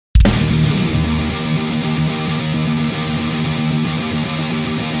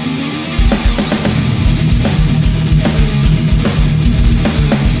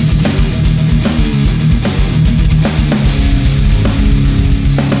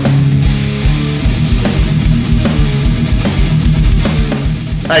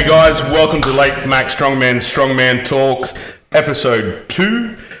Hey guys, welcome to Late Mac Strongman Talk, episode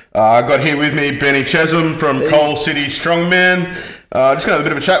 2. I got here with me Benny Chesham from Coal City Strongman. Just going to have a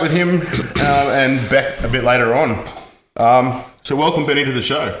bit of a chat with him and Beck a bit later on. So welcome Benny to the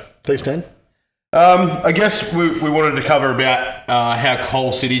show. Thanks, Dan. I guess we wanted to cover about how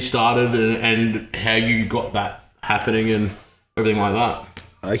Coal City started and how you got that happening and everything like that.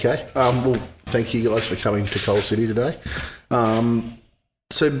 Okay. Well, thank you guys for coming to Coal City today.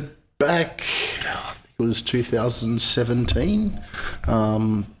 So back, I think it was 2017,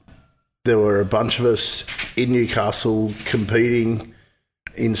 there were a bunch of us in Newcastle competing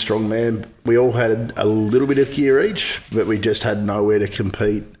in Strongman. We all had a little bit of gear each, but we just had nowhere to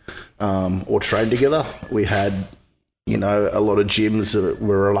compete or train together. We had, a lot of gyms that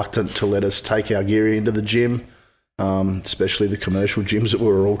were reluctant to let us take our gear into the gym, especially the commercial gyms that we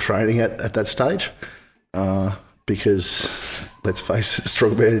were all training at that stage. Because, let's face it,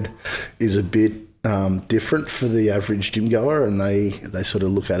 Strongman is a bit different for the average gym goer, and they sort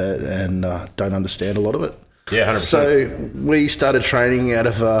of look at it and don't understand a lot of it. Yeah, 100%. So we started training out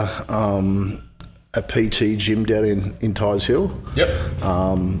of a PT gym down in Tyers Hill. Yep.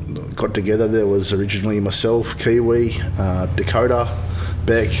 Got together. There was originally myself, Kiwi, Dakota,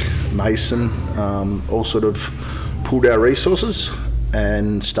 Beck, Mason, all sort of pulled our resources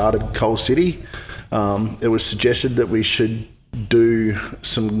and started Coal City. It was suggested that we should do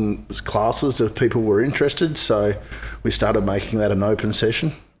some classes if people were interested, so we started making that an open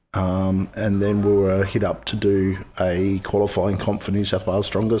session, and then we were hit up to do a qualifying comp for New South Wales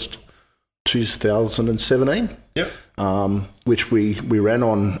Strongest 2017, Yep. Which we ran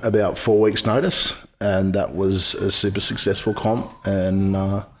on about 4 weeks' notice, and that was a super successful comp,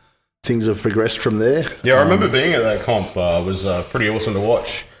 and things have progressed from there. Yeah, I remember being at that comp. It was pretty awesome to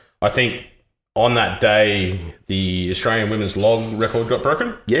watch. I think on that day, the Australian women's log record got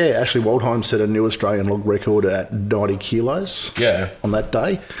broken. Yeah, Ashley Waldheim set a new Australian log record at 90 kilos. Yeah. On that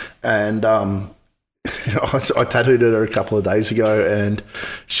day, and I tattooed her a couple of days ago, and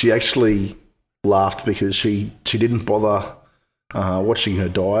she actually laughed because she didn't bother watching her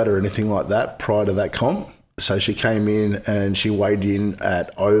diet or anything like that prior to that comp. So she came in and she weighed in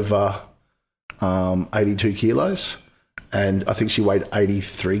at over 82 kilos. And I think she weighed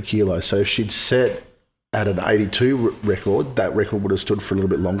 83 kilos. So if she'd set at an 82 record, that record would have stood for a little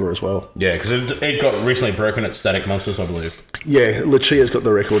bit longer as well. Yeah, because it got recently broken at Static Monsters, I believe. Yeah, Lucia's got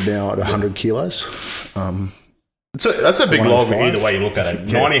the record now at 100 kilos. That's a big log 105. either way you look at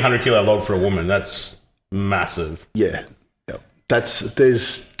it. 90, 100 kilo log for a woman, that's massive. Yeah. Yep.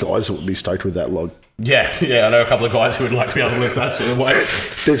 There's guys that would be stoked with that log. Yeah, I know a couple of guys who would like to be able to lift that sort of weight.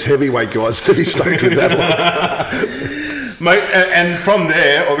 There's heavyweight guys to be stoked with that log. Mate, and from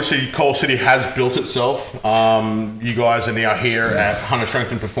there, obviously, Coal City has built itself. You guys are now here at Hunter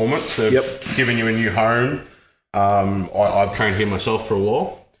Strength and Performance. They've given you a new home. I've trained here myself for a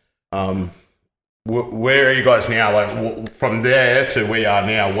while. Where are you guys now? Like from there to where you are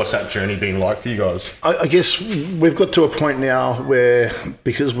now, what's that journey been like for you guys? I guess we've got to a point now where,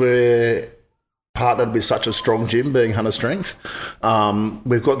 because we're partnered with such a strong gym, being Hunter Strength,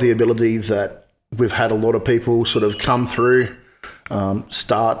 we've got the ability that we've had a lot of people sort of come through,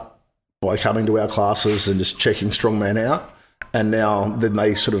 start by coming to our classes and just checking Strongman out. And now then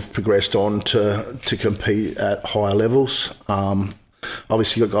they sort of progressed on to compete at higher levels.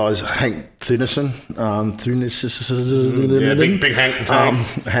 Obviously got guys, Hank Thunison. Big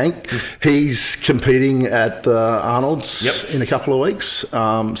Hank. Hank, he's competing at Arnold's in a couple of weeks.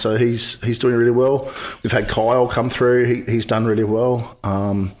 So he's doing really well. We've had Kyle come through. He's done really well.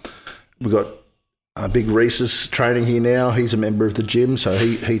 We've got Big Reese is training here now. He's a member of the gym, so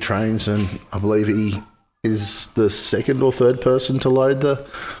he trains, and I believe he is the second or third person to load the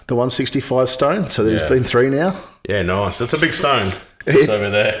 165 stone. So there's been 3 now. Yeah, nice. That's a big stone. It's over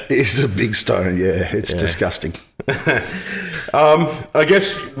there. It's a big stone, yeah. It's disgusting. I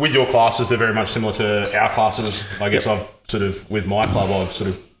guess with your classes, they're very much similar to our classes. I guess I've sort of, with my club, I've sort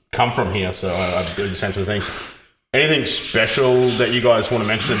of come from here, so I do the same sort of thing. Anything special that you guys want to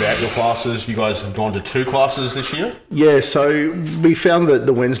mention about your classes? You guys have gone to 2 classes this year? Yeah, so we found that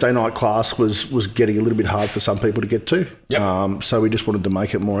the Wednesday night class was getting a little bit hard for some people to get to. Yep. So we just wanted to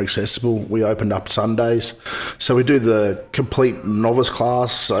make it more accessible. We opened up Sundays. So we do the complete novice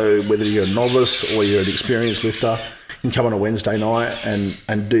class. So whether you're a novice or you're an experienced lifter, you can come on a Wednesday night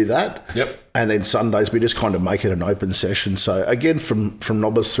and do that. Yep. And then Sundays, we just kind of make it an open session. So again, from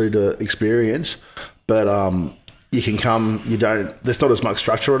novice through to experience, but you can come, there's not as much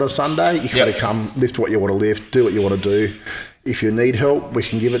structure on a Sunday. You got to come, lift what you want to lift, do what you want to do. If you need help, we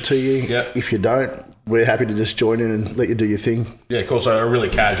can give it to you. Yep. If you don't, we're happy to just join in and let you do your thing. Yeah, of course, a really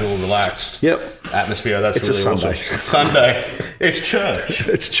casual, relaxed atmosphere. That's It's a really Sunday. awesome. Sunday. It's church.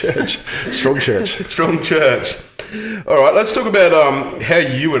 It's church. Strong church. Strong church. All right, let's talk about how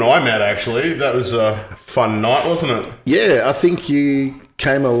you and I met, actually. That was a fun night, wasn't it? Yeah, I think you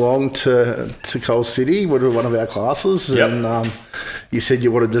came along to Coal City with one of our classes, and you said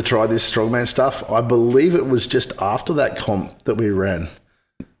you wanted to try this strongman stuff. I believe it was just after that comp that we ran.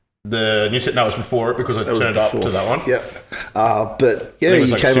 The New Set, no, it was before it because I turned up to that one. Yep. But yeah,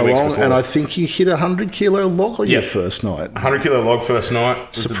 you came along and I think you hit 100 kilo log on your first night. 100 kilo log first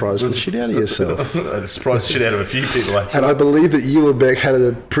night. Surprised the shit out of yourself. I surprised the shit out of a few people, actually. And I believe that you and Beck had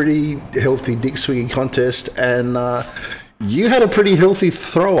a pretty healthy dick swinging contest, and you had a pretty healthy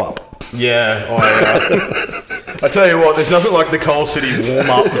throw up. Yeah, I tell you what, there's nothing like the Coal City warm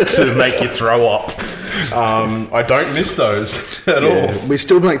up to make you throw up. I don't miss those at all. We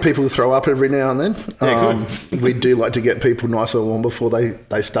still make people throw up every now and then. Good. We do like to get people nice and warm before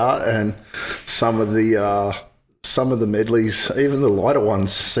they start, and some of the medleys, even the lighter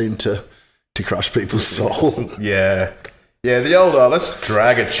ones, seem to crush people's soul. Yeah. Yeah, the old, let's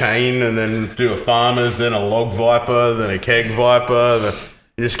drag a chain and then do a farmer's, then a log viper, then a keg viper.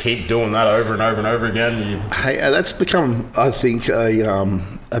 You just keep doing that over and over and over again. Hey, that's become, I think,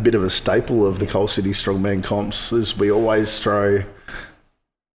 a bit of a staple of the Coal City Strongman comps, is we always throw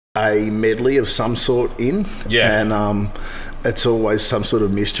a medley of some sort in. Yeah. And it's always some sort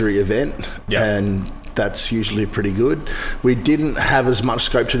of mystery event. Yeah. And that's usually pretty good. We didn't have as much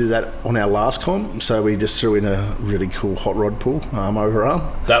scope to do that on our last comp, so we just threw in a really cool hot rod pull, arm over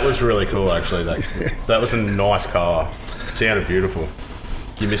arm. That was really cool, actually. That was a nice car. Sounded beautiful.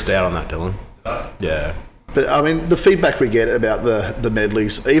 You missed out on that, Dylan. Yeah. But, I mean, the feedback we get about the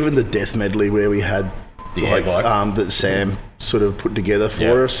medleys, even the death medley where we had the headlight that Sam sort of put together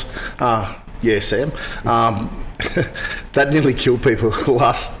for us. Sam. That nearly killed people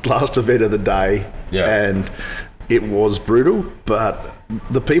last event of the day. Yeah. And it was brutal. But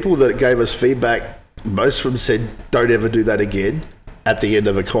the people that gave us feedback, most of them said, don't ever do that again at the end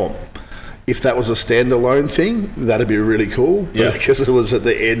of a comp. If that was a standalone thing, that'd be really cool. But because it was at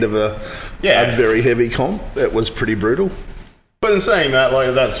the end of a very heavy comp, it was pretty brutal. But in saying that,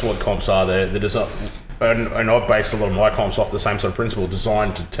 like, that's what comps are. They're just not, and I've based a lot of my comps off the same sort of principle,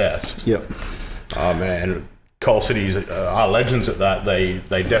 designed to test. Yep. Oh man, Coal Cities are legends at that. They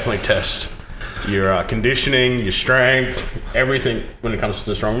definitely test your conditioning, your strength, everything when it comes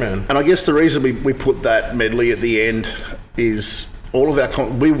to strongman. And I guess the reason we put that medley at the end is all of our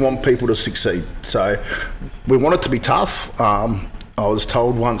we want people to succeed. So we want it to be tough. I was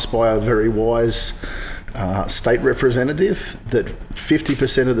told once by a very wise state representative that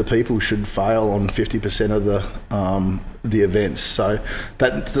 50% of the people should fail on 50% of the events. So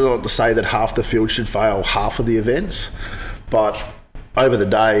that's not to say that half the field should fail half of the events, but over the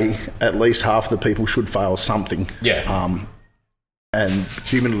day, at least half the people should fail something. Yeah. And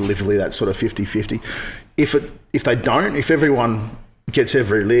cumulatively, that's sort of 50-50. If they don't, if everyone gets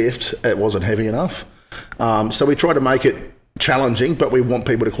every lift, it wasn't heavy enough. So we try to make it challenging, but we want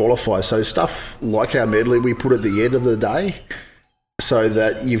people to qualify. So stuff like our medley we put at the end of the day, so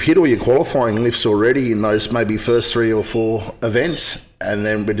that you've hit all your qualifying lifts already in those maybe first 3 or 4 events, and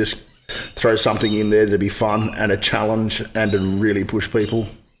then we just throw something in there to be fun and a challenge and to really push people.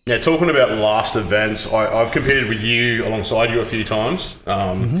 Yeah, talking about last events, I've competed with you alongside you a few times.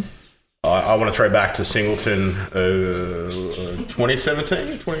 I want to throw back to Singleton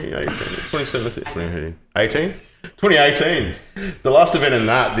 2017, 2018. The last event in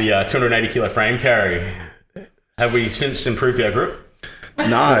that, the 280 kilo frame carry. Have we since improved our grip?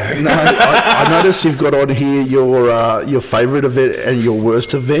 No. I noticed you've got on here your favourite event and your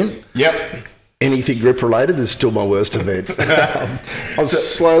worst event. Yep. Anything grip related is still my worst event. I was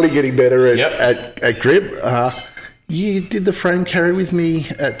slowly getting better at grip. You did the frame carry with me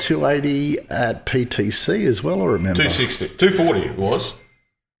at 280 at PTC as well, I remember. 260. 240 it was.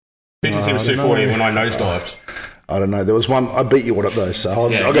 PTC was 240 when I nosedived. I don't know. There was one. I beat you on it though, so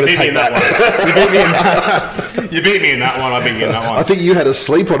I'm going to take that. You beat me in that one. I beat you in that one. I think you had a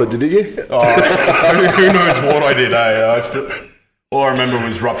sleep on it, didn't you? Oh, who knows what I did, eh? All I remember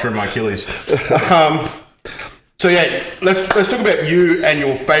was rupturing my Achilles. So yeah, let's talk about you and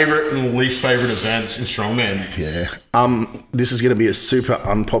your favourite and least favourite events in strongman. Yeah. This is going to be a super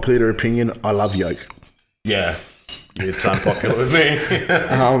unpopular opinion. I love yoke. Yeah. It's unpopular with me.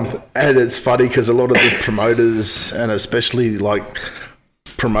 And it's funny because a lot of the promoters, and especially like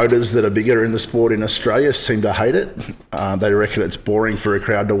promoters that are bigger in the sport in Australia, seem to hate it. They reckon it's boring for a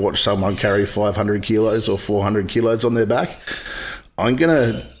crowd to watch someone carry 500 kilos or 400 kilos on their back. I'm going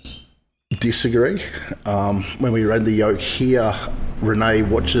to disagree. When we ran the yoke here, Renee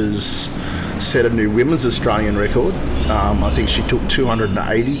Watchers set a new women's Australian record. I think she took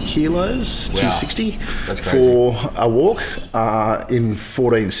 280 kilos, 260 for a walk in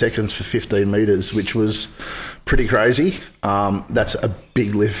 14 seconds for 15 metres, which was pretty crazy. That's a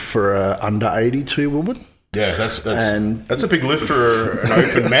big lift for an under 82 woman. Yeah, that's a big lift for an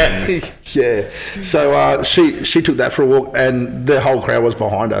open man. Yeah, so she took that for a walk, and the whole crowd was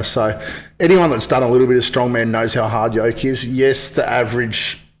behind her. So anyone that's done a little bit of strongman knows how hard yoke is. Yes, the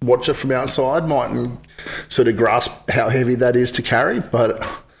average watcher from outside mightn't sort of grasp how heavy that is to carry, but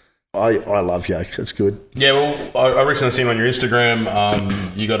I love yoke. It's good. Yeah, well, I recently seen on your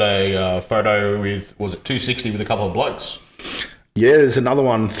Instagram, you got a photo with, was it 260 with a couple of blokes? Yeah, there's another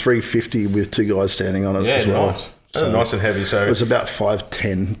one, 350 with two guys standing on it as well. Nice. So nice and heavy. So it was about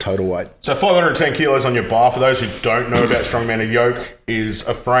 510 total weight. So 510 kilos on your bar. For those who don't know about strongman, a yoke is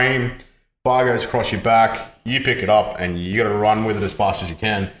a frame. Bar goes across your back. You pick it up and you got to run with it as fast as you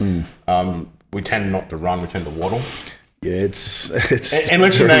can. We tend not to run. We tend to waddle. Yeah, it's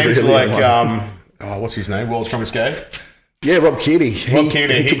unless your name's really like what's his name? World's Strongest Gay. Yeah, Rob Kearney.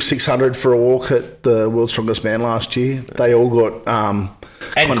 He took 600 for a walk at the World's Strongest Man last year. They all got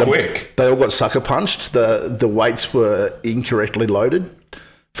quick. They all got sucker punched. The weights were incorrectly loaded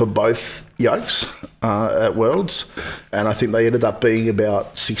for both yokes at Worlds, and I think they ended up being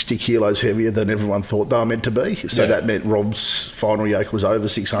about 60 kilos heavier than everyone thought they were meant to be. So that meant Rob's final yoke was over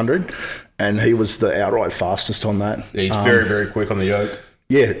 600, and he was the outright fastest on that. Yeah, he's very, very quick on the yoke.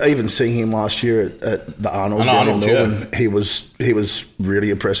 Yeah, even seeing him last year at the Arnold in Melbourne, he was really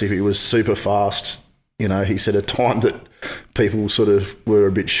impressive. He was super fast. You know, he said a time that people sort of were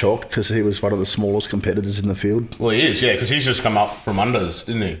a bit shocked because he was one of the smallest competitors in the field. Well, he is, yeah, because he's just come up from unders,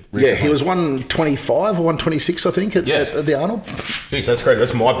 didn't he? Recently? Yeah, he was 125 or 126, I think, at the Arnold. Jeez, that's great.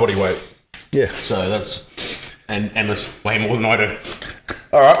 That's my body weight. Yeah. So that's... And that's way more than I do.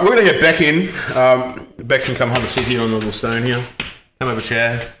 All right, we're going to get Beck in. Beck can come have a sit here on the little stone here. Come have a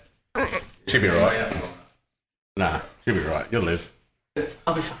chair. She'll be right. Nah, she'll be right. You'll live.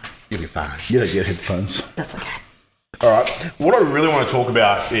 I'll be fine. You'll be fine. You don't get headphones. That's okay. All right. What I really want to talk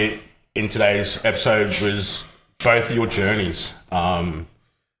about in today's episode was both your journeys.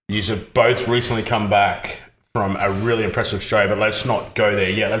 You have both recently come back from a really impressive show, but let's not go there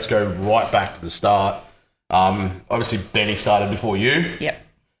yet. Let's go right back to the start. Obviously, Benny started before you. Yep.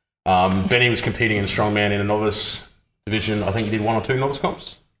 Benny was competing in strongman in a novice division. I think you did 1 or 2 novice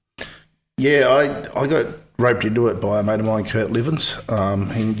comps. Yeah, I got roped into it by a mate of mine, Kurt Livens.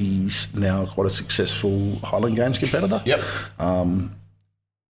 He's now quite a successful Highland Games competitor. Yep.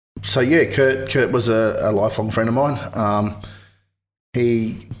 So yeah, Kurt was a lifelong friend of mine.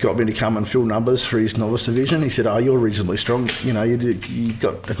 He got me to come and fill numbers for his novice division. He said, "Oh, you're reasonably strong. You know, you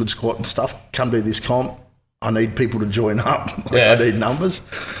got a good squat and stuff. Come do this comp. I need people to join up. I need numbers."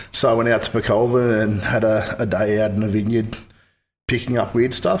 So I went out to Pacolba and had a day out in a vineyard picking up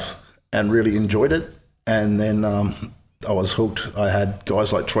weird stuff and really enjoyed it. And then I was hooked. I had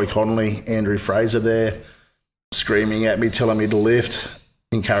guys like Troy Connolly, Andrew Fraser there screaming at me, telling me to lift,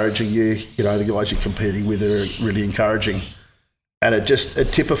 encouraging you. You know, the guys you're competing with are really encouraging. And it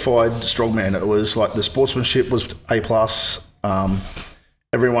typified strongman. It was like the sportsmanship was A+.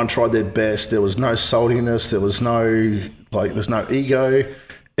 Everyone tried their best. There was no saltiness. There's no ego.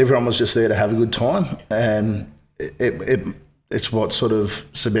 Everyone was just there to have a good time. And it's what sort of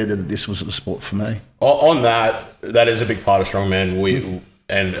cemented that this was the sport for me. On that is a big part of strongman.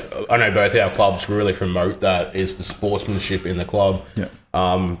 And I know both our clubs really promote that, is the sportsmanship in the club. Yeah.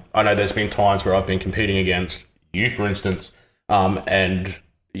 I know there's been times where I've been competing against you, for instance, and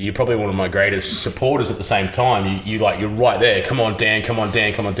you're probably one of my greatest supporters at the same time. You're right there. Come on, Dan. Come on,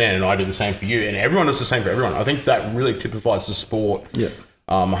 Dan. Come on, Dan. And I do the same for you. And everyone does the same for everyone. I think that really typifies the sport. Yeah.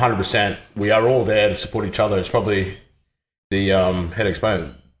 100%. We are all there to support each other. It's probably the head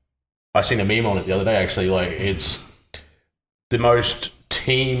exponent. I seen a meme on it the other day, actually. Like, it's the most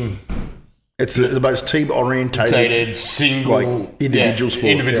team... It's the most team-orientated... single... individual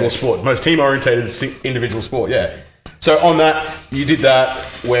sport. Individual sport. Most team-orientated individual sport, yeah. So on that, you did that.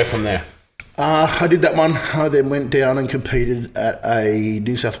 Where from there? I did that one. I then went down and competed at a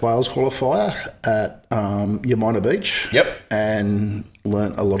New South Wales qualifier at Yamina Beach. Yep. And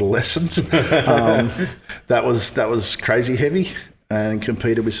learnt a lot of lessons. That was crazy heavy, and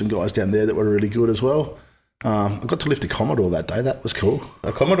competed with some guys down there that were really good as well. I got to lift a Commodore that day. That was cool.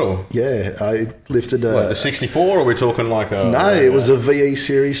 A Commodore? Yeah, I lifted the 64, or are we talking like a... No, it was a VE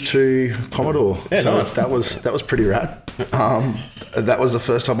Series 2 Commodore. Yeah, so nice. that was pretty rad. That was the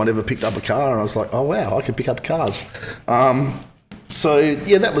first time I'd ever picked up a car, and I was like, oh, wow, I can pick up cars. So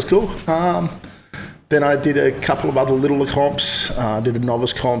yeah, that was cool. Then I did a couple of other littler comps. Did a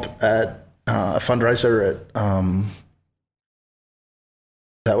novice comp at a fundraiser at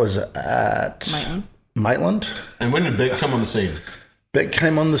that was at Maitland. And when did Beck come on the scene? Beck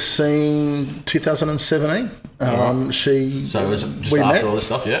came on the scene 2017. So it was just after all this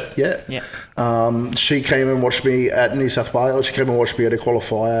stuff, Yeah. She came and watched me at New South Wales. She came and watched me at a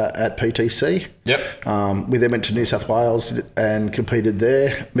qualifier at PTC. Yep. We then went to New South Wales and competed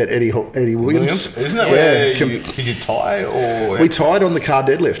there. Met Eddie Williams. Isn't that where did you tie? Or we tied on the car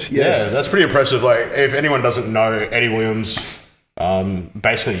deadlift. Yeah, that's pretty impressive. Like, if anyone doesn't know Eddie Williams,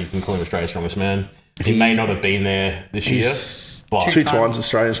 basically you can call him Australia's strongest man. He may not have been there this year. But two times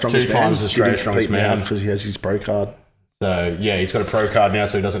Australia's strongest man. 2 times Australia's strongest man because he has his pro card. So yeah, he's got a pro card now,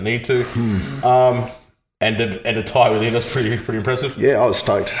 so he doesn't need to. And a tie with him, that's pretty impressive. Yeah, I was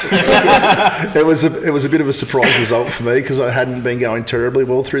stoked. It was a bit of a surprise result for me because I hadn't been going terribly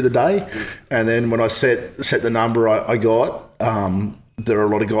well through the day, and then when I set the number I got, there are a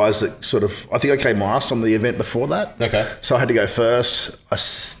lot of guys that sort of, I think I came last on the event before that. Okay. So I had to go first. I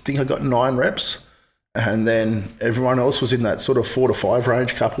think I got 9 reps. And then everyone else was in that sort of 4 to 5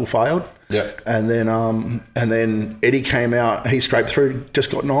 range. Couple failed. Yeah. And then Eddie came out. He scraped through,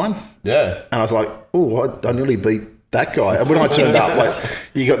 just got 9. Yeah. And I was like, oh, I nearly beat that guy. And when I turned up, like,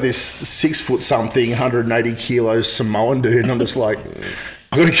 you got this 6 foot something, 180 kilos Samoan dude, and I'm just like,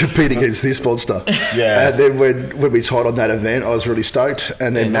 I'm going to compete against this monster. Yeah. And then when we tied on that event, I was really stoked.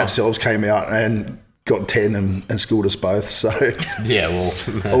 And then Matt Selves came out and got 10 and schooled us both. So yeah, well,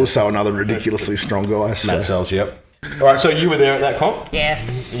 also another ridiculously strong guy. So. Matt Sells, yep. All right, so you were there at that comp?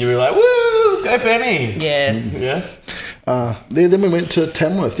 Yes. You were like, woo, go Benny. Yes. Yes. Then we went to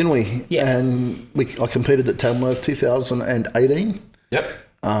Tamworth, didn't we? Yeah. And I competed at Tamworth 2018. Yep.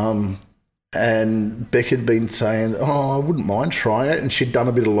 And Beck had been saying, I wouldn't mind trying it. And she'd done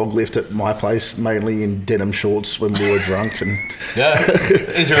a bit of log lift at my place, mainly in denim shorts when we were drunk. And yeah.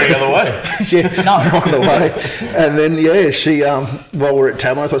 Is there any other way? Yeah, no other way. And then, she, while we're at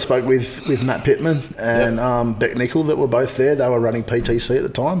Tamworth, I spoke with Matt Pittman and Beck Nickel that were both there. They were running PTC at the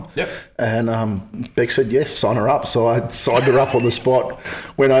time. Yep. And Beck said, sign her up. So I signed her up on the spot,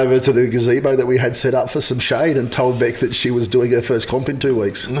 went over to the gazebo that we had set up for some shade and told Beck that she was doing her first comp in 2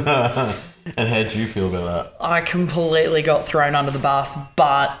 weeks. And how did you feel about that? I completely got thrown under the bus,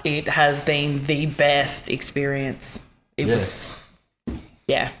 but it has been the best experience. It's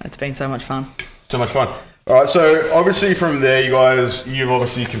been so much fun. So much fun. All right, so obviously from there, you've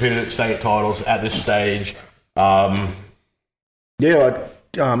obviously competed at state titles at this stage.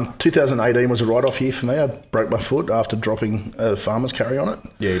 2018 was a write-off year for me. I broke my foot after dropping a farmer's carry on it.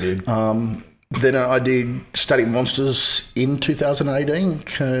 Yeah, you did. Then I did Static Monsters in 2018,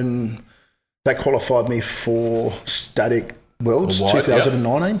 and that qualified me for Static Worlds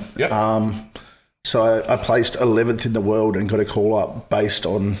 2019. Yep. So I placed 11th in the world and got a call up based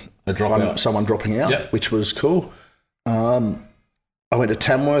on someone dropping out, which was cool. I went to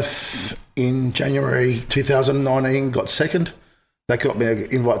Tamworth in January 2019, got second. That got me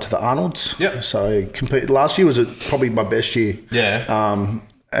an invite to the Arnolds. Yep. So last year was probably my best year. Yeah.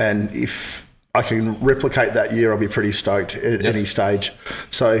 And if I can replicate that year, I'll be pretty stoked at any stage.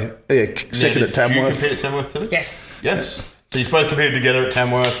 So, second at Tamworth. Did you compete at Tamworth too? Yes. Yes. So you both competed together at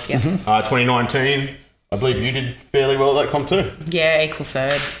Tamworth. Yeah. 2019. I believe you did fairly well at that comp too. Yeah, equal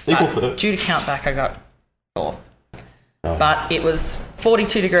third. Third. Due to count back, I got 4th. Oh. But it was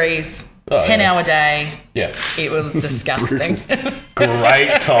 42 degrees, 10-hour day. Yeah. It was disgusting.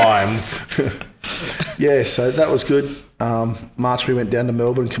 Great times. So that was good. March we went down to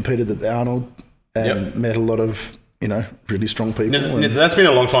Melbourne, competed at the Arnold, and met a lot of really strong people. That's been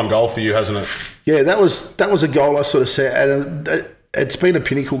a long time goal for you, hasn't it? Yeah, that was a goal I sort of set, and it's been a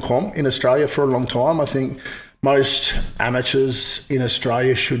pinnacle comp in Australia for a long time. I think most amateurs in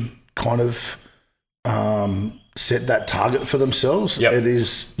Australia should kind of set that target for themselves. Yep. It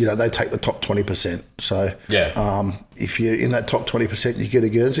is, they take the top 20%. So if you're in that top 20%, you get a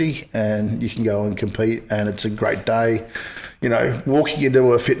Guernsey and you can go and compete, and it's a great day. Walking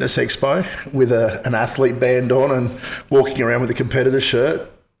into a fitness expo with an athlete band on and walking around with a competitor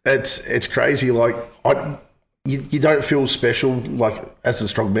shirt, it's crazy. Like, you don't feel special, like, as a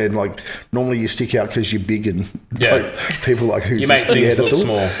strong man. Like, normally you stick out because you're big and people like, who's you make things look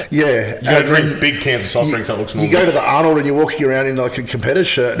small. Yeah. You go drink big cans of soft drinks that look small. You go to the Arnold and you're walking around in like a competitor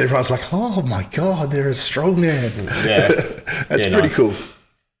shirt and everyone's like, oh my God, they're a strong man. Yeah. That's pretty cool.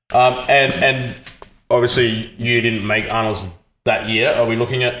 And obviously you didn't make Arnold's that year. Are we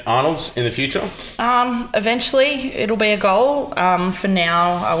looking at Arnold's in the future? Eventually it'll be a goal. For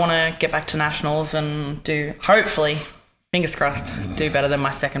now, I want to get back to nationals and do hopefully fingers crossed, do better than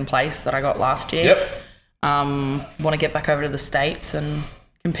my second place that I got last year. Yep. Want to get back over to the States and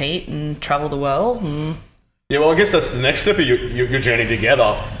compete and travel the world. And Yeah, well, I guess that's the next step of your journey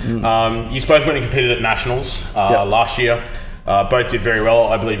together. You both went and competed at Nationals last year. Both did very well.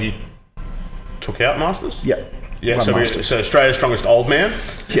 I believe you took out Masters? Yep. Yeah, Won so Masters. Australia's strongest old man.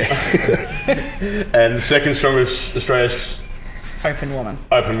 Yeah. And the second strongest Australia's open woman.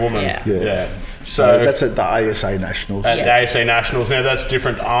 open woman. Yeah. Yeah. So That's at the ASA Nationals. at the ASA Nationals. Now that's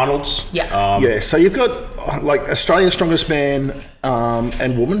different Arnold's. Yeah. Yeah, so you've got like Australia's Strongest Man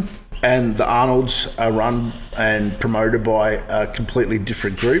and Woman, and the Arnolds are run and promoted by a completely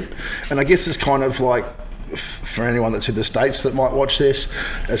different group. And I guess it's kind of like, for anyone that's in the States that might watch this,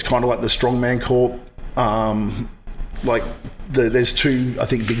 it's kind of like the Strongman Corp. Like there's two, I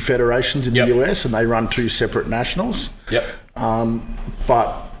think, big federations in Yep. the US, and they run two separate nationals. Yep.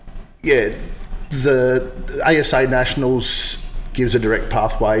 But yeah, the ASA Nationals gives a direct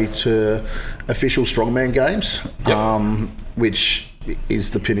pathway to official strongman games, Yep. which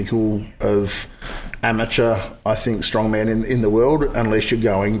is the pinnacle of amateur, I think, strongman in the world, unless you're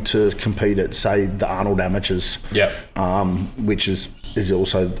going to compete at, say, the Arnold Amateurs. Yep. Which is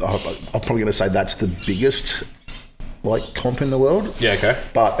also, I'm probably going to say that's the biggest like comp in the world. Yeah, okay.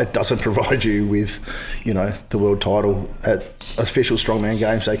 But it doesn't provide you with, the world title. At official strongman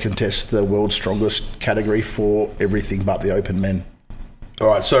games, they contest the world's strongest category for everything but the open men. All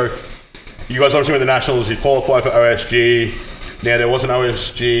right, so you guys obviously went to the Nationals. You qualified for OSG. Now, there was an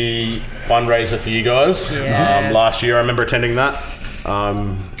OSG fundraiser for you guys Yes. last year. I remember attending that.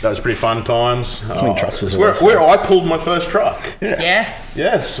 That was pretty fun times. How many trucks is where, it? where I pulled my first truck. Yes.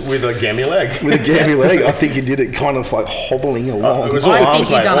 Yes, with a gammy leg. With a gammy leg, I think you did it kind of like hobbling along. It was all I arms, think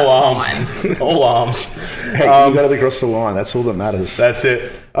you mate. done All it arms. All arms. Hey, you got it across the line. That's all that matters. That's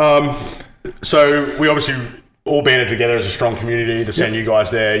it. So we obviously all banded together as a strong community to send you guys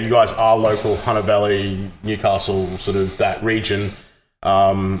there. You guys are local, Hunter Valley, Newcastle, sort of that region.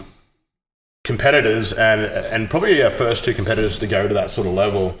 Competitors and probably our first two competitors to go to that sort of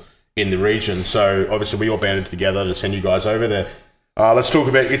level in the region. So obviously we all banded together to send you guys over there. Let's talk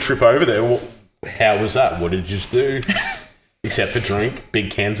about your trip over there. How was that? What did you just do? Except for drink big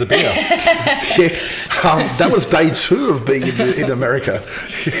cans of beer. Yeah, that was day 2 of being in America.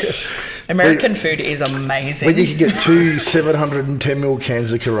 American food is amazing. When you can get 2 710ml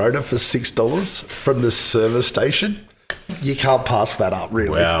cans of Corona for $6 from the service station, you can't pass that up,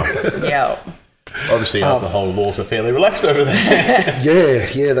 really. Wow. Yeah. Obviously alcohol laws are fairly relaxed over there.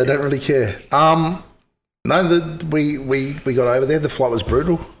 Yeah, they don't really care. We got over there. The flight was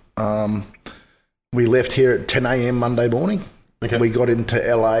brutal. We left here at 10 a.m. Monday morning. Okay. We got into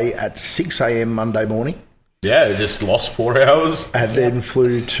LA at 6 a.m. Monday morning, Yeah, we just lost 4 hours. and then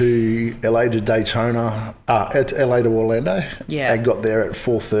flew to LA to Daytona, at LA to Orlando, Yeah. and got there at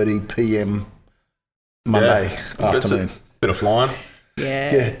 4:30 p.m. Monday That's afternoon. a bit of flying.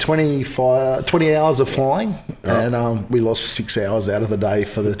 Yeah. Yeah, 20 hours of flying, and we lost 6 hours out of the day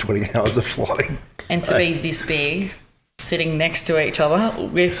for the 20 hours of flying. And to be this big, sitting next to each other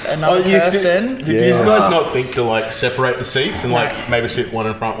with another person. Did you guys not think to like separate the seats and like maybe sit one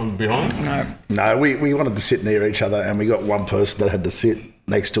in front, one behind? No. No, we wanted to sit near each other, and we got one person that had to sit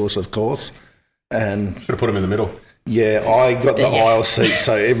next to us, of course. And Should have put them in the middle. yeah, I got the Yeah. aisle seat,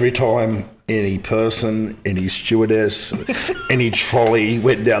 so every time any person, any stewardess, any trolley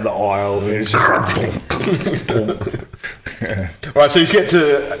went down the aisle, it was just like donk, donk. All right, so you get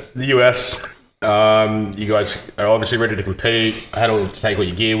to the US. You guys are obviously ready to compete. Had to take all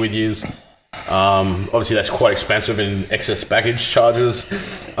your gear with you. Obviously, that's quite expensive in excess baggage charges.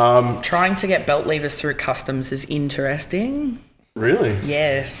 Trying to get belt levers through customs is interesting. Really?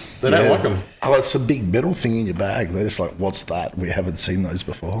 Yes. They don't like them. Oh, it's a big metal thing in your bag. They're just like, what's that? We haven't seen those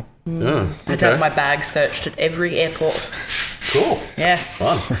before. Yeah. I had to have my bag searched at every airport. Cool. Yes.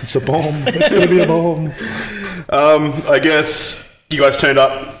 Fun. It's a bomb. It's going to be a bomb. I guess you guys turned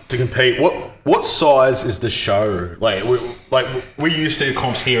up to compete. What size is the show? Like we used to do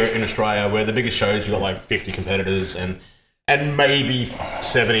comps here in Australia where the biggest shows you got like 50 competitors and maybe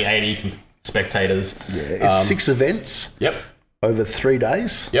 70, 80 spectators. Yeah, it's 6 events Yep. over 3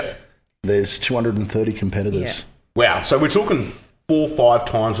 days. Yep. There's 230 competitors. Wow. So we're talking 4 or 5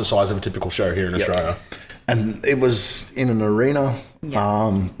 times the size of a typical show here in Australia. And it was in an arena,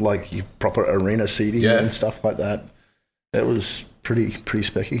 like your proper arena seating and stuff like that. It was pretty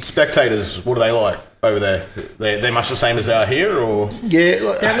specky. Spectators, what are they like over there? They're much the same as they are here, or Yeah,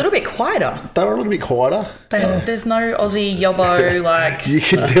 They're a little bit quieter. they were a little bit quieter. There's no Aussie yobbo like. You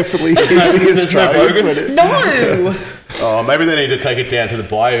can definitely hear the There's no Australians Bogan? when it, No. Oh, maybe they need to take it down to the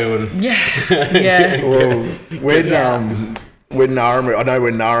bayou and Yeah. Well, when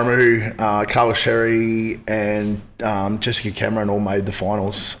Naramu, Carla Sherry and Jessica Cameron all made the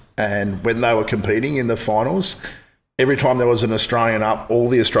finals, and when they were competing in the finals, every time there was an Australian up, all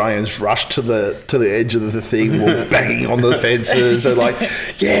the Australians rushed to the edge of the thing, were banging on the fences, and like,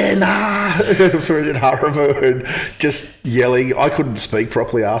 yeah, nah, for Naramu, and just yelling. I couldn't speak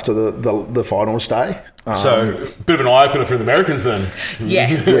properly after the finals day. so bit of an eye opener for the Americans then. Yeah.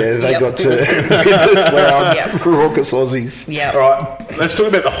 Yeah, they got to witness loud, raucous Aussies. Yeah. All right, let's talk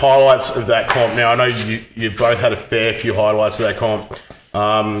about the highlights of that comp. Now, I know you both had a fair few highlights of that comp.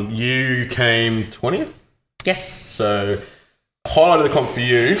 You came 20th? Yes. So, highlight of the comp for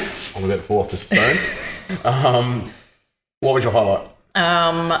you, I'm about to fall off the stone. What was your highlight?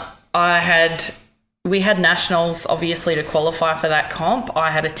 We had nationals, obviously, to qualify for that comp.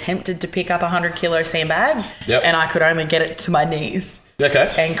 I had attempted to pick up a 100-kilo sandbag, and I could only get it to my knees.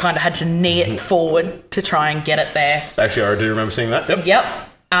 Okay. And kind of had to knee it forward to try and get it there. Actually, I do remember seeing that. Yep.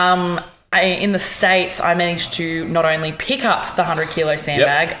 In the States, I managed to not only pick up the 100-kilo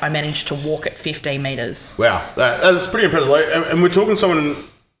sandbag, I managed to walk it 15 metres. Wow, that's pretty impressive. Like, and we're talking someone,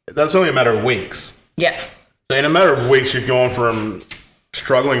 that's only a matter of weeks. Yeah. So in a matter of weeks, you've gone from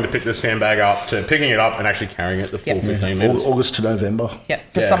struggling to pick the sandbag up to picking it up and actually carrying it the full 15 metres. August to November. Yeah.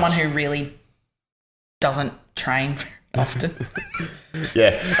 For someone who really doesn't train often.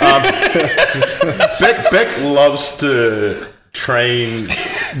 Yeah. Beck loves to train.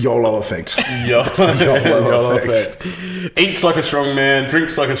 YOLO effect. YOLO effect. Eats like a strong man,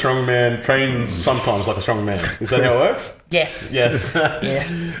 drinks like a strong man, trains sometimes like a strong man. Is that how it works? Yes. Yes.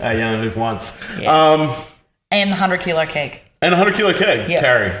 Yes. You only live once. Yes. And the 100-kilo keg. And a 100-kilo keg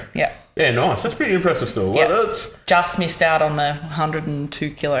carry. Yeah. Yeah, nice. That's pretty impressive still. Yep. Well, that's... Just missed out on the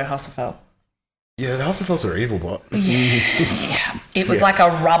 102-kilo Husserfeld. Yeah, the Husserfelds are evil, but... Yeah. It was like a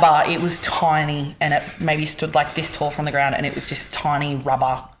rubber. It was tiny, and it maybe stood like this tall from the ground, and it was just tiny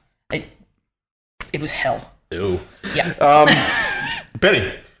rubber. It was hell. Ew. Yeah.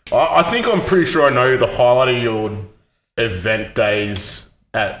 Benny, I think I'm pretty sure I know the highlight of your event days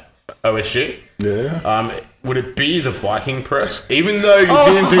at OSG. Yeah. Would it be the Viking press? Even though you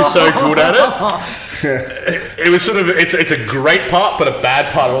didn't do so good at it, it was sort of it's a great part but a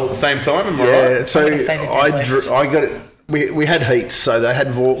bad part all at the same time. Am I right? So I got it. We had heats, so they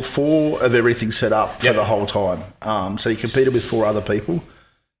had four of everything set up for the whole time. So you competed with 4 other people,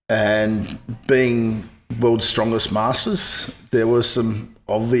 and being world's strongest masters, there was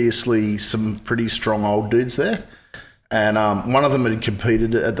obviously some pretty strong old dudes there. And one of them had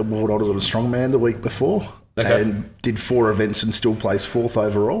competed at the World Ultimate Strongman the week before and did 4 events and still placed 4th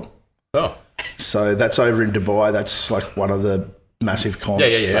overall. Oh. So that's over in Dubai. That's like one of the massive comps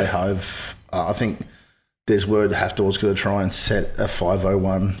they have. I think there's word Haftor's going to try and set a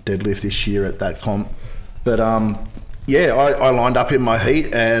 501 deadlift this year at that comp. But I lined up in my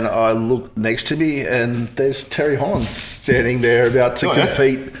heat and I looked next to me and there's Terry Hollands standing there about to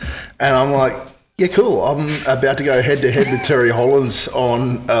compete. And I'm like, yeah, cool. I'm about to go head-to-head with Terry Hollands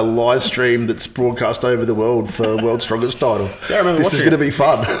on a live stream that's broadcast over the world for World's Strongest title. Yeah, I remember this is watching going to be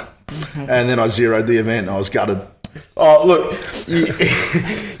fun. And then I zeroed the event and I was gutted. Oh, look,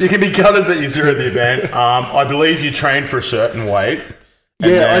 you can be gutted that you zeroed the event. I believe you trained for a certain weight.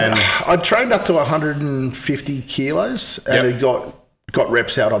 I trained up to 150 kilos and had got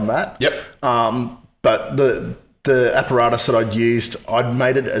reps out on that. Yep. But the apparatus that I'd used, I'd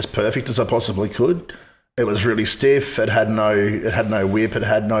made it as perfect as I possibly could. It was really stiff. It had no whip. It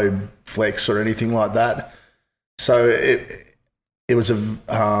had no flex or anything like that. So it was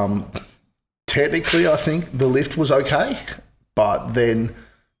technically, I think the lift was okay, but then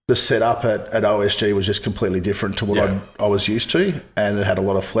the setup at OSG was just completely different to what I was used to, and it had a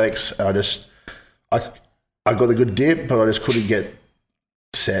lot of flex. And I got the good dip, but I just couldn't get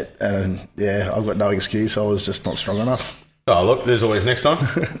set, and I've got no excuse. I was just not strong enough. Oh, look, there's always next time.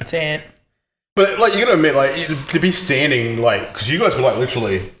 That's it. But like, you got to admit, like, to be standing, like, because you guys were like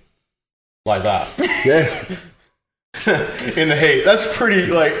literally like that. Yeah. In the heat. That's pretty,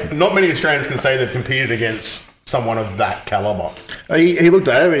 like, not many Australians can say they've competed against someone of that caliber. He looked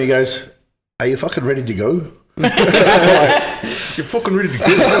at him and he goes, "Are you fucking ready to go?" You're fucking ready to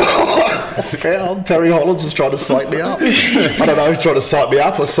go. Terry Hollands is trying to psych me up. I don't know if he's trying to psych me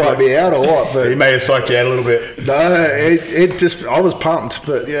up or psych me out or what. But he may have psyched you out a little bit. No, it just, I was pumped.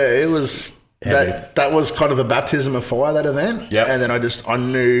 But yeah, it was, that was kind of a baptism of fire, that event. Yep. And then I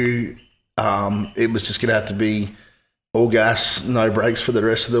knew it was just going to have to be all gas, no brakes for the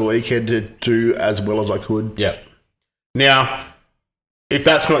rest of the weekend to do as well as I could. Yeah. Now, if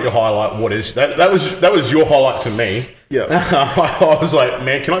that's not your highlight, what is that? That was your highlight for me. Yeah. I was like,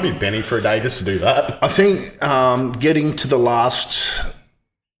 man, can I be Benny for a day just to do that? I think getting to the last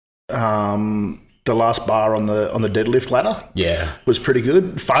bar on the deadlift ladder, was pretty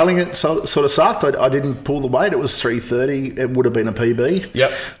good. Failing it sort of sucked. I didn't pull the weight. It was 330. It would have been a PB.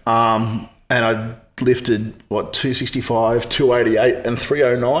 Yep. And I lifted 265, 288, and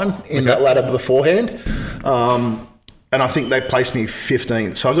 309 in that ladder beforehand. And I think they placed me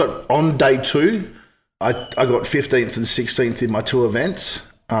 15th. So I got on day 2. I got 15th and 16th in my 2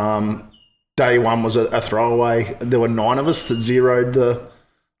 events. Day 1 was a throwaway. There were 9 of us that zeroed the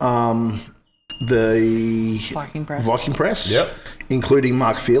Viking press. Yep. Including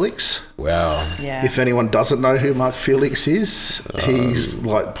Mark Felix. Wow. Yeah. If anyone doesn't know who Mark Felix is, he's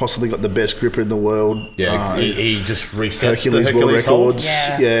possibly got the best gripper in the world. Yeah, he just reset Hercules the world hold. records.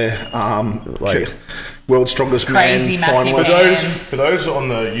 Yes. Yeah. World's strongest Crazy man. massive Finalist. For those on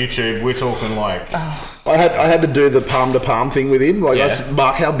the YouTube, we're talking like I had to do the palm to palm thing with him. I Yeah. said,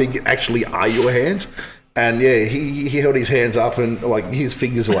 Mark, how big actually are your hands? And yeah, he held his hands up and his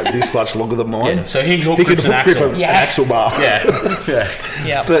fingers are like this much longer than mine. Yeah, so he hook could grips an hook grip axle. an axle bar. yeah.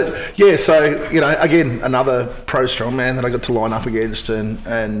 Yeah. But yeah, so again, another pro strongman that I got to line up against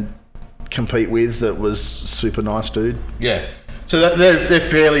and compete with that was super nice dude. Yeah. So they're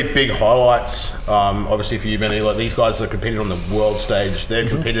fairly big highlights. Obviously for you, Benny, like these guys that competed on the world stage, they've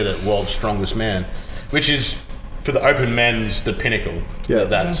competed at World's Strongest Man, which is for the open men's the pinnacle. Yeah.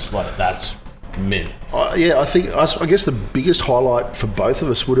 That's men. I guess the biggest highlight for both of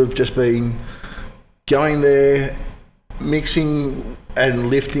us would have just been going there, mixing and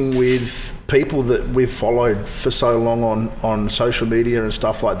lifting with people that we've followed for so long on social media and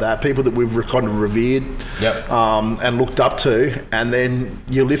stuff like that, people that we've kind of revered and looked up to, and then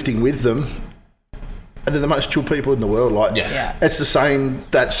you're lifting with them. And they're the most chill people in the world. It's the same,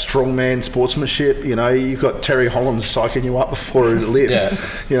 that strongman sportsmanship. You've got Terry Holland psyching you up before a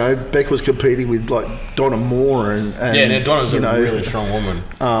lift. Yeah. Beck was competing with Donna Moore and Donna's a really strong woman.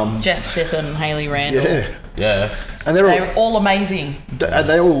 Jess Fitton and Hayley Randall. Yeah. And They're all amazing. And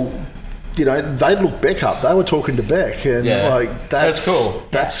they all, they look Beck up. They were talking to Beck, and that's cool.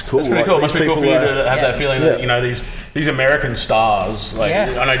 That's cool. It's pretty cool. It must be cool for you to have that feeling that these American stars.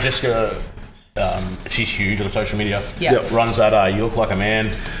 I know Jessica. She's huge on social media. Runs that You Look Like a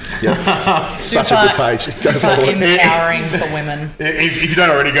Man. Such a good page. Super empowering for women. If you don't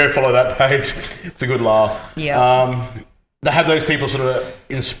already, go follow that page. It's a good laugh. They have those people sort of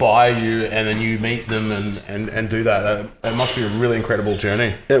inspire you, and then you meet them and do that. That must be a really incredible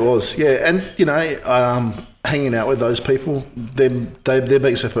journey. It was, and hanging out with those people, they're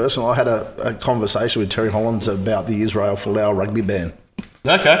being so personal. I had a conversation with Terry Hollands about the Israel Folau rugby ban.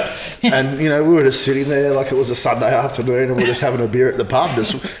 Okay. And, we were just sitting there like it was a Sunday afternoon, and we're just having a beer at the pub,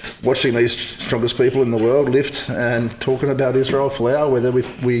 just watching these strongest people in the world lift and talking about Israel Folau, whether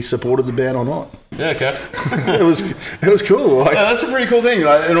we supported the ban or not. Yeah, okay. It was cool. That's a pretty cool thing.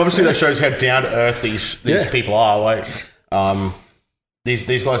 And obviously that shows how down to earth these people are.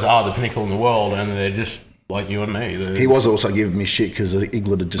 These guys are the pinnacle in the world, and they're just like you and me. He was also giving me shit because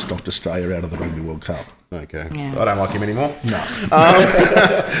England had just knocked Australia out of the Rugby World Cup. Okay. Yeah. I don't like him anymore. No.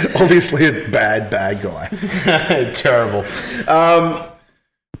 Obviously a bad guy. Terrible.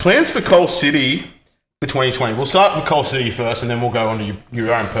 Plans for Coal City for 2020. We'll start with Coal City first, and then we'll go on to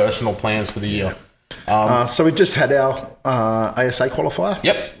your own personal plans for the year. So we just had our ASA qualifier.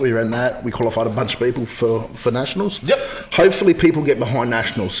 Yep. We ran that. We qualified a bunch of people for nationals. Yep. Hopefully people get behind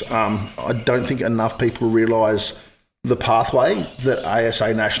nationals. I don't think enough people realise the pathway that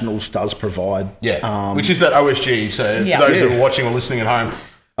ASA Nationals does provide. Yeah. Which is that OSG. So for those who are watching or listening at home.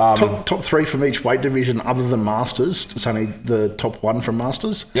 Top 3 from each weight division other than Masters. It's only the top 1 from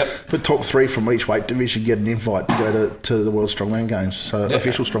Masters. Yep. But top 3 from each weight division get an invite to go to the World Strongman Games. So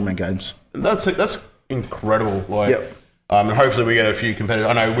official Strongman Games. That's incredible. And hopefully we get a few competitors.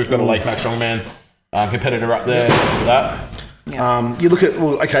 I know we've got a Lake Mac Strongman competitor up there for that. Yeah. You look at,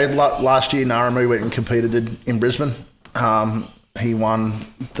 last year Naramu went and competed in Brisbane. He won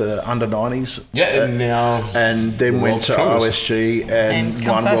the under-90s. Yeah, and then went to OSG and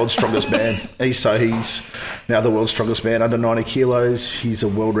won World's Strongest Man. He's now the World's Strongest Man under 90 kilos. He's a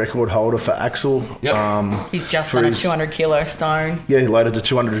world record holder for axle. Yep. He's just on a 200 kilo stone. Yeah, he loaded a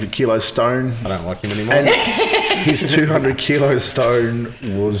 200 kilo stone. I don't like him anymore. And his 200 kilo stone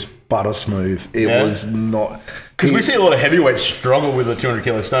was butter smooth. It was not... Because we see a lot of heavyweights struggle with a 200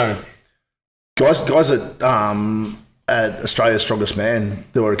 kilo stone. Guys at Australia's Strongest Man,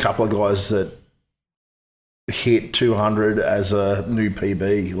 there were a couple of guys that hit 200 as a new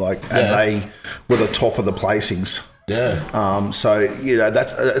PB, and they were the top of the placings. Yeah. So,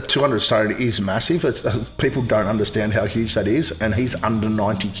 that's 200 stone is massive. People don't understand how huge that is, and he's under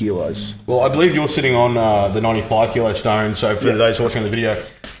 90 kilos. Well, I believe you're sitting on the 95 kilo stone. So for those watching the video,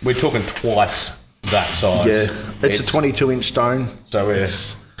 we're talking twice that size. Yeah, it's a 22-inch stone. So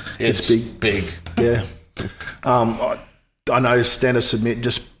it's big. Yeah. I know Stand Submit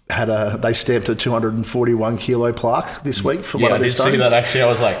just they stamped a 241 kilo plaque this week for one of their stones. I did see that actually. I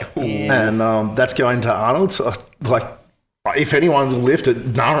was like, ooh. And that's going to Arnold. So, if anyone's lifted,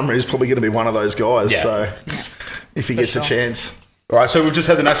 Narama is probably going to be one of those guys. Yeah. So if he gets a chance. All right, so we've just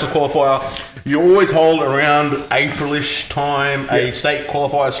had the national qualifier. You always hold around April-ish time a state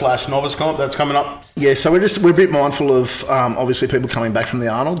qualifier / novice comp that's coming up. Yeah, so we're a bit mindful of obviously people coming back from the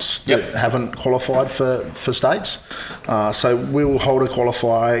Arnolds that haven't qualified for states. So we will hold a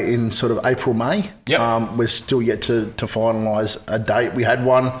qualifier in sort of April, May. Yep. We're still yet to finalise a date. We had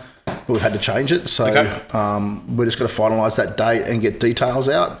one, but we've had to change it. So we're just going to finalise that date and get details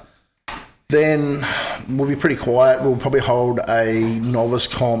out. Then we'll be pretty quiet. We'll probably hold a novice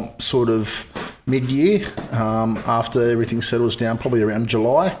comp sort of mid-year after everything settles down, probably around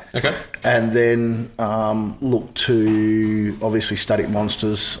July. Okay. And then look to obviously Static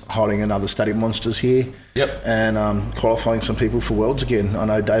Monsters, holding another Static Monsters here. Yep. And qualifying some people for Worlds again. I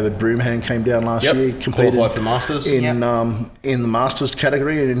know David Broomhand came down last year, competed qualified for Masters in the Masters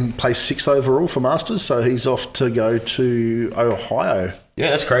category and placed 6th overall for Masters. So he's off to go to Ohio. Yeah,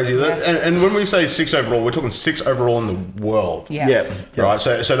 that's crazy. And when we say 6 overall, we're talking 6 overall in the world. Yeah. Right.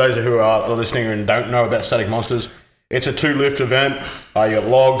 So those who are listening and don't know about Static Monsters, it's a 2-lift event. You got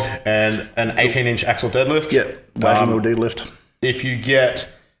log and an 18-inch axle deadlift. Yeah, wagon wheel deadlift. If you get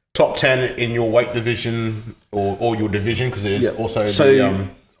top 10 in your weight division or your division, because there's also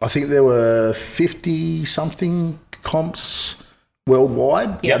I think there were 50-something comps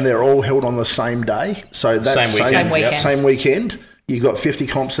worldwide, and they're all held on the same day. So that's same weekend. You got 50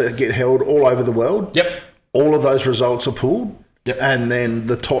 comps that get held all over the world. Yep. All of those results are pulled. Yep. And then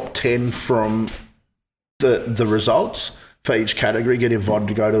the top 10 from the results for each category get invited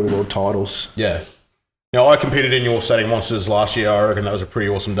to go to the world titles. Yeah. Now, I competed in your Static Monsters last year. I reckon that was a pretty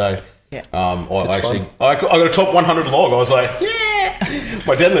awesome day. Yeah. I got a top 100 log. I was like, yeah.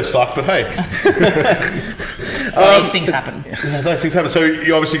 My deadlift sucked, but hey. These things happen. Yeah, those things happen. So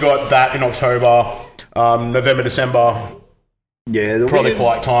you obviously got that in October, November, December. Yeah, probably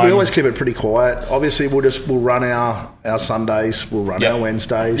quiet time. We always keep it pretty quiet. Obviously, we'll run our Sundays, we'll run our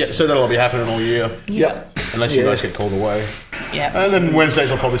Wednesdays. Yeah, so that'll be happening all year. Yep. Unless you guys get called away. Yeah. And then Wednesdays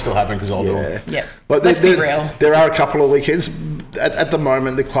will probably still happen because I'll do it. Yeah. But Let's be real. There are a couple of weekends. At the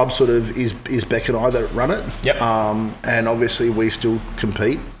moment, the club sort of is Beck and I that run it. Yep. And obviously, we still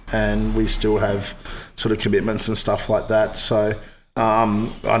compete and we still have sort of commitments and stuff like that. So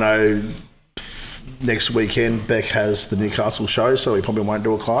I know next weekend Beck has the Newcastle show, so he probably won't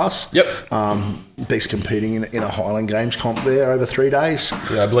do a class. Yep. Beck's competing in a Highland Games comp there over 3 days.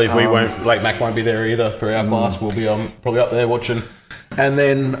 Yeah, I believe we won't. Like Mac won't be there either for our class. We'll be probably up there watching. And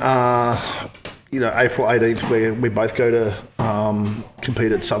then April 18th, where we both go to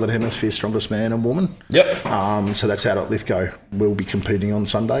compete at Southern Hemisphere Strongest Man and Woman. Yep. So that's out at Lithgow. We'll be competing on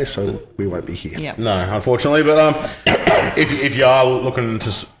Sunday, so we won't be here. Yep. No, unfortunately. But if you are looking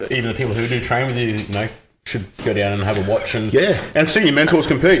to, even the people who do train with you, should go down and have a watch and see your mentors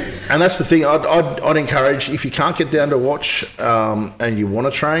compete. And that's the thing. I'd encourage, if you can't get down to watch and you want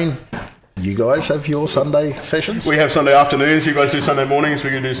to train, you guys have your Sunday sessions. We have Sunday afternoons. You guys do Sunday mornings. We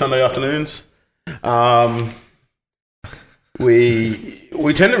can do Sunday afternoons.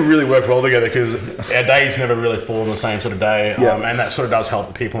 We tend to really work well together because our days never really fall on the same sort of day, and that sort of does help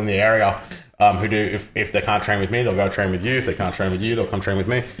the people in the area who do. If they can't train with me, they'll go train with you. If they can't train with you, they'll come train with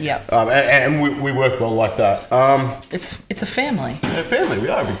me. Yeah. And we work well like that. It's a family. A family. We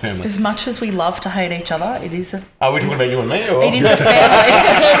are a big family. As much as we love to hate each other, it is a. Are we talking about you and me? Or? It is a family.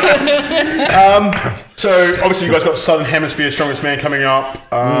 So obviously you guys got Southern Hemisphere Strongest Man coming up.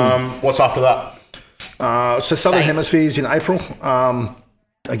 What's after that? So Southern Hemisphere is in April.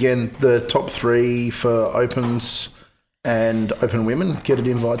 Again, the top 3 for Opens and Open Women get an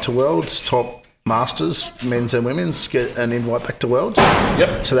invite to Worlds. Top Masters, men's and women's, get an invite back to Worlds.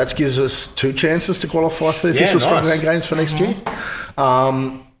 Yep. So that gives us 2 chances to qualify for the official Strongman Games for next year.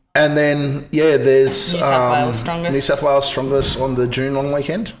 And then, there's New South Wales Strongest on the June long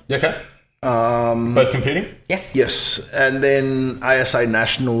weekend. Okay. Both competing? Yes. And then ASA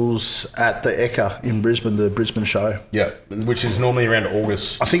Nationals at the ECA in Brisbane, the Brisbane show. Yeah, which is normally around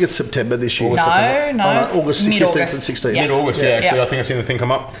August. I think it's September this year. No, it's August 15th and 16th. Mid-August, actually. I think I've seen the thing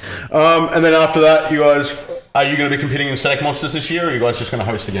come up. And then after that, you guys, are you going to be competing in Static Monsters this year, or are you guys just going to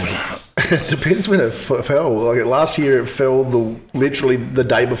host again? It depends when it fell. Like last year, it fell literally the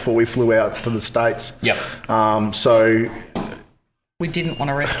day before we flew out to the States. Yep. So We didn't want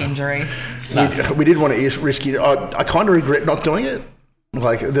to risk injury. we did want to risk it. I kind of regret not doing it.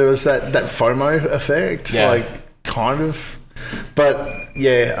 Like there was that FOMO effect. Yeah. Like kind of, but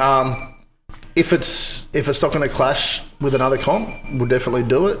yeah. If it's not going to clash with another comp, we'll definitely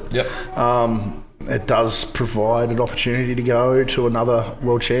do it. Yep. It does provide an opportunity to go to another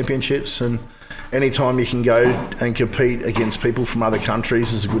World Championships, and anytime you can go and compete against people from other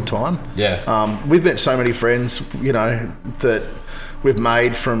countries is a good time. Yeah. We've met so many friends, that we've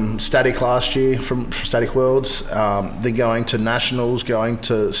made from Static last year, from Static Worlds. They're going to nationals, going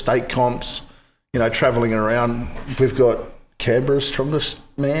to state comps, travelling around. We've got Canberra's strongest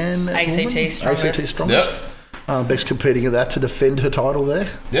man. ACT strongest. ACT strongest. Yep. Beck's competing at that to defend her title there.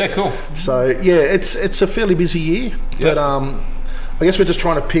 Yeah, cool. So yeah, it's a fairly busy year, but I guess we're just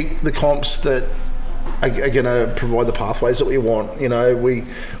trying to pick the comps that are going to provide the pathways that we want. We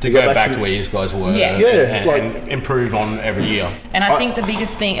go back to where you guys were, and improve on every year. And I think the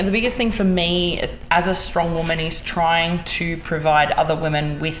biggest thing for me as a strong woman is trying to provide other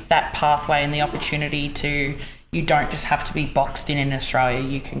women with that pathway and the opportunity to. You don't just have to be boxed in Australia.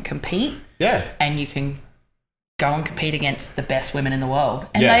 You can compete. Yeah. And you can go and compete against the best women in the world.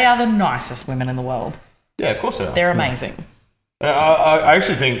 And they are the nicest women in the world. Yeah, of course they are. They're amazing. I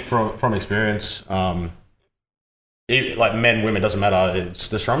actually think from experience, like men, women, doesn't matter. It's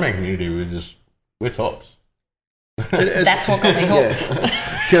the strongman community. We're tops. That's what got me hooked.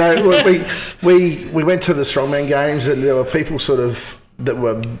 Look, we went to the strongman games and there were people sort of that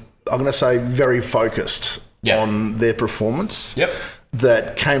were, I'm going to say, very focused on their performance. Yep.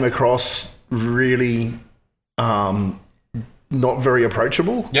 That came across really not very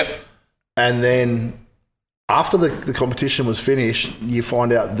approachable. Yep. And then after the competition was finished, you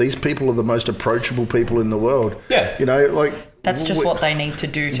find out these people are the most approachable people in the world. Yeah. That's just what they need to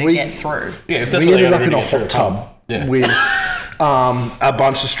do to get through. Yeah, if that's we what ended they up in a hot tub with a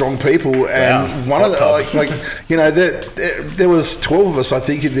bunch of strong people, and one of the there was 12 of us, I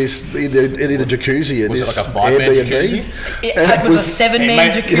think, in a jacuzzi at this like a 5-man Airbnb. jacuzzi? It was a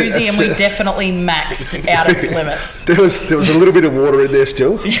 7-man jacuzzi, and we definitely maxed out its limits. There was a little bit of water in there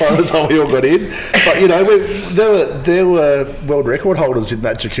still by the time we all got in, but there were world record holders in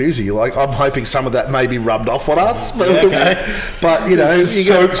that jacuzzi. Like I'm hoping some of that maybe rubbed off on us, but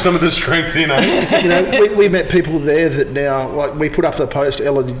soak some of the strength in. We met people there that now, like we put up the post.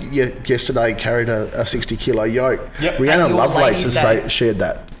 Ella yesterday carried a 60-kilo yoke. Yep. Rhiannon Lovelace has shared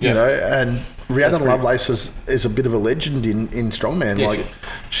that. Yep. And Rhiannon Lovelace is a bit of a legend in strongman. Yeah,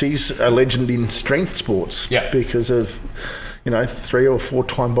 she's a legend in strength sports. Yep. Because of 3 or 4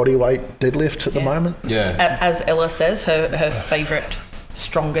 time body weight deadlift at the moment. Yeah. As Ella says, her favourite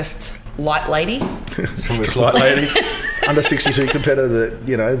strongest light lady. Strongest light lady. Under 62 competitor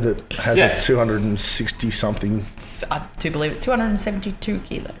that has a 260 something. I do believe it's 272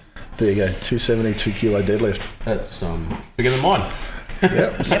 kilos. There you go, 272 kilo deadlift. That's bigger than mine.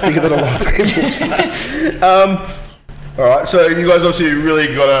 Yeah, it's bigger than a lot of people's. All right, so you guys obviously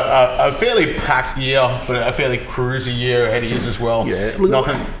really got a fairly packed year, but a fairly cruisy year ahead of you as well. Yeah,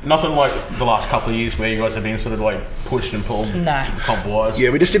 nothing like the last couple of years where you guys have been sort of like pushed and pulled. No. Comp-wise. Yeah,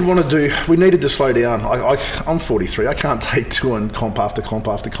 we just didn't want to do. We needed to slow down. I'm 43. I can't take touring comp after comp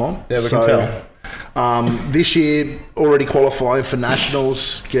after comp. Yeah, we can tell. This year, already qualifying for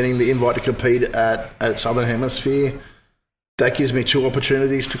nationals, getting the invite to compete at Southern Hemisphere. That gives me 2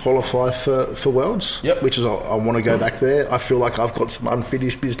 opportunities to qualify for Worlds, which is I want to go back there. I feel like I've got some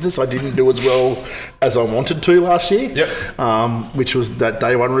unfinished business. I didn't do as well as I wanted to last year, which was that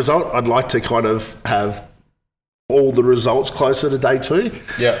day 1 result. I'd like to kind of have all the results closer to day 2.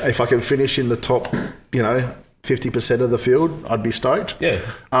 Yeah. If I can finish in the top, 50% of the field, I'd be stoked. Yeah.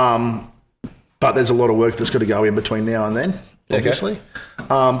 But there's a lot of work that's got to go in between now and then, obviously.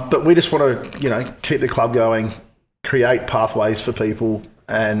 Okay. But we just want to, keep the club going, create pathways for people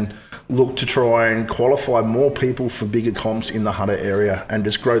and look to try and qualify more people for bigger comps in the Hunter area and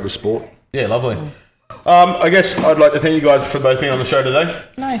just grow the sport. Yeah, lovely. I guess I'd like to thank you guys for both being on the show today.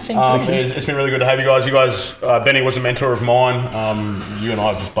 No, thank you. It's been really good to have you guys. You guys, Benny was a mentor of mine. You and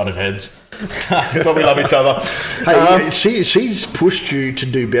I have just butted heads. But we love each other. Hey, she's pushed you to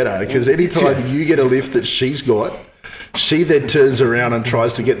do better because anytime you get a lift that she's got, she then turns around and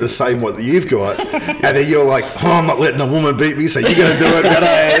tries to get the same what you've got, and then you're like, "Oh, I'm not letting a woman beat me, so you're going to do it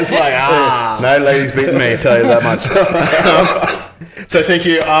better." It's like, no ladies beating me. Tell you that much. So thank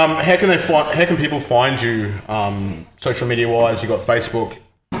you. How can people find you? Social media wise, you got Facebook,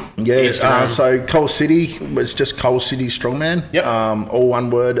 Yeah, Instagram. so Coal City, it's just Coal City Strongman. Yep. All one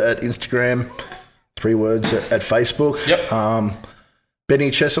word at Instagram, 3 words at Facebook. Yep.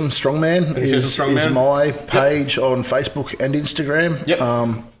 Benny Chesham Strongman is my page on Facebook and Instagram.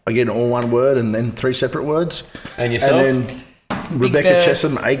 Yep. Again, all one word and then 3 separate words. And yourself? And then Rebecca Bird.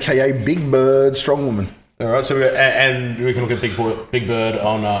 Chesham, a.k.a. Big Bird Strongwoman. All right, so and we can look at Big Bird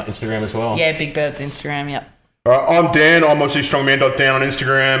on Instagram as well. Yeah, Big Bird's Instagram, yep. All right, I'm Dan. I'm obviously strongman.dan on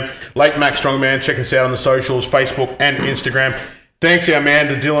Instagram. Lake Mac Strongman. Check us out on the socials, Facebook and Instagram. Thanks, our man,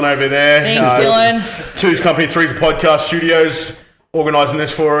 to Dylan over there. Thanks, Dylan. 2's Company, 3's Podcast Studios, organising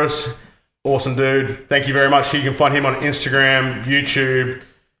this for us. Awesome dude. Thank you very much. You can find him on Instagram, YouTube,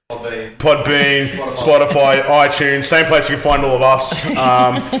 Podbean, Spotify, iTunes. Same place you can find all of us.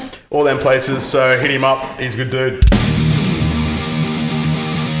 All them places. So hit him up. He's a good dude.